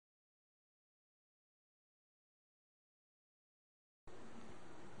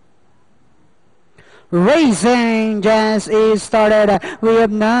Racing just is started. We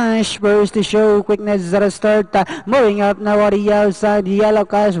have Nash first to show quickness at the start. Moving up now on the outside. Yellow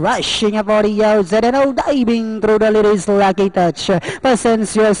cars rushing up on the outside. And now diving through the lead is Lucky Touch.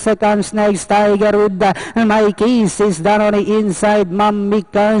 Pasensios comes next. Tiger Wood. My Case is down on the inside.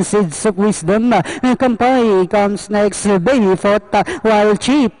 Mamika, Seeds of Wisdom. Kampai comes next. Baby Foot. While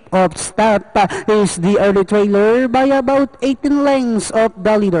Cheap of Start is the early trailer by about 18 lengths of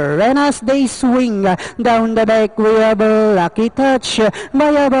the leader. And as they swing down the back, we have a Lucky Touch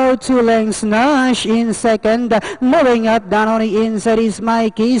by about 2 lengths. Nash in second. Moving up down on the inside is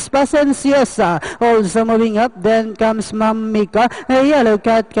Mikey's Pasenciosa. Also moving up, then comes Mamika. Yellow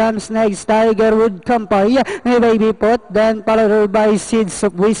Cat comes next. Tiger Wood Kampai. Baby Pot, then followed by Seeds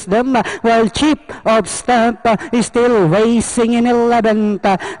of Wisdom. While Cheap of Stamp is still racing in 11th.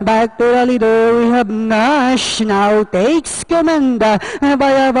 Back to the leader, we have Nash now takes command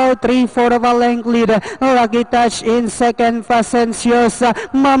by about 3/4 of a length lead. Lucky Touch in second, Pasenciosa.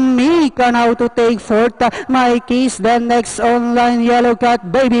 Mamika now to take fourth. Mikey's then next online. Yellow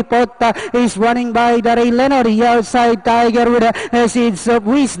Cat, Baby Pot is running by the rail and on the outside. Tiger with Seeds of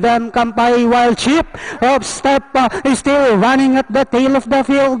Wisdom, Kampai, while Chip of Step is still running at the tail of the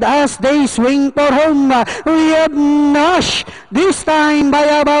field as they swing for home. We have Nash this time by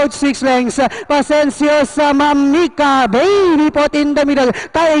about 6 lengths. Pasenciosa, Mamika, Baby Pot in the middle.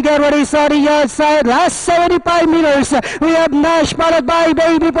 Tiger what is on the outside. Last 75 meters. We have Nash followed by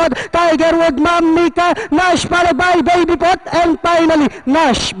Baby Pot. Tiger Wood, Mamika. Nash followed by Baby Pot. And finally,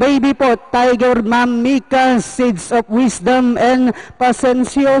 Nash, Baby Pot, Tiger, Mamika, Seeds of Wisdom, and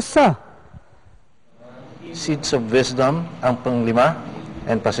Pasenciosa. Seeds of Wisdom ang pang-5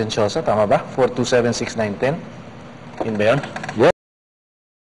 and Pasenciosa, tama ba? 4, 2, 7, 6, 9, 10. Yun ba yun? Yes.